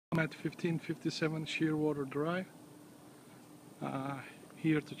at 1557 Shearwater Drive.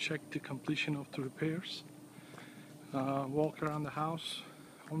 Here to check the completion of the repairs. Walk around the house.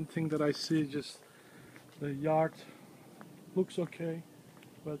 One thing that I see is just the yard looks okay,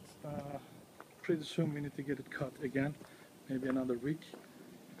 but pretty soon we need to get it cut again, maybe another week.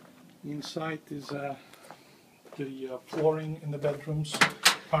 Inside is the flooring in the bedrooms,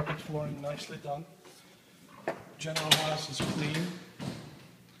 carpet flooring, nicely done. General house is clean.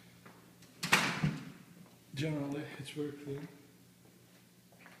 Generally, it's very clean.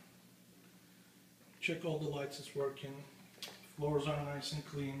 Check all the lights is working. Floors are nice and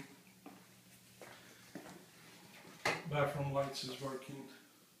clean. Bathroom lights is working.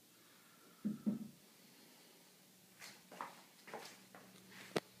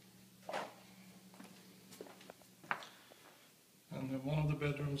 And one of the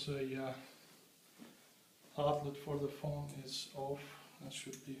bedrooms, a outlet for the phone is off. That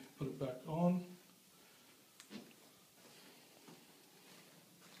should be put it back on.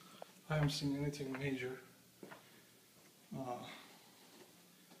 I haven't seen anything major.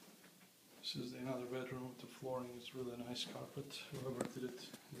 This is another bedroom with the flooring. It's really nice carpet. Whoever did it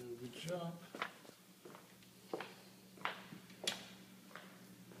did a good job.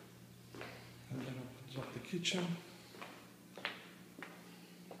 And then opens up the kitchen.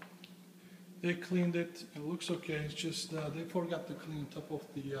 They cleaned it. It looks okay. It's just they forgot to clean top of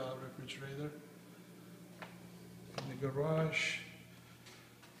the refrigerator. In the garage,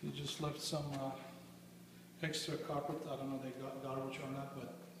 they just left some extra carpet. I don't know if they got garbage or not,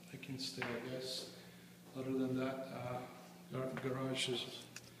 but they can stay, I guess. Other than that, garage is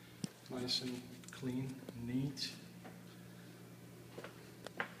nice and clean and neat.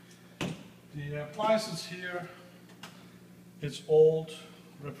 The appliances here, it's old.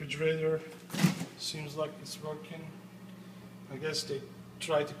 Refrigerator seems like it's working. I guess they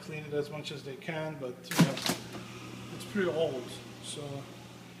try to clean it as much as they can, but it's pretty old. So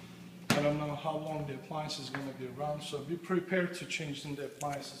I don't know how long the appliance is going to be around, so be prepared to change the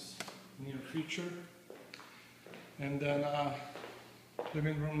appliances in the near future. And then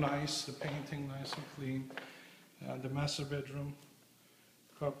living room nice, the painting nice and clean. The master bedroom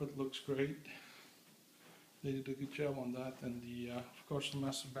carpet looks great. They did a good job on that, and of course the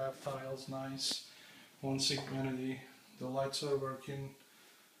master bath tiles nice. One sink vanity. The lights are working.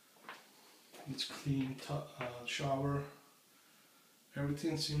 It's clean. Shower.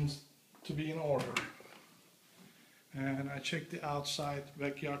 Everything seems to be in order. And I checked the outside,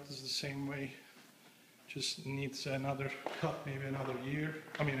 backyard is the same way. Just needs another cut, maybe another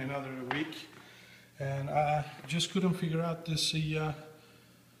week. And I just couldn't figure out this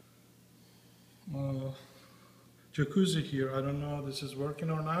jacuzzi here. I don't know if this is working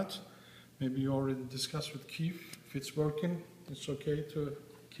or not. Maybe you already discussed with Keith. If it's working, it's okay to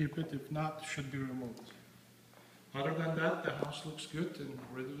keep it. If not, it should be removed. Other than that, the house looks good and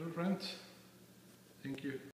ready to rent. Thank you.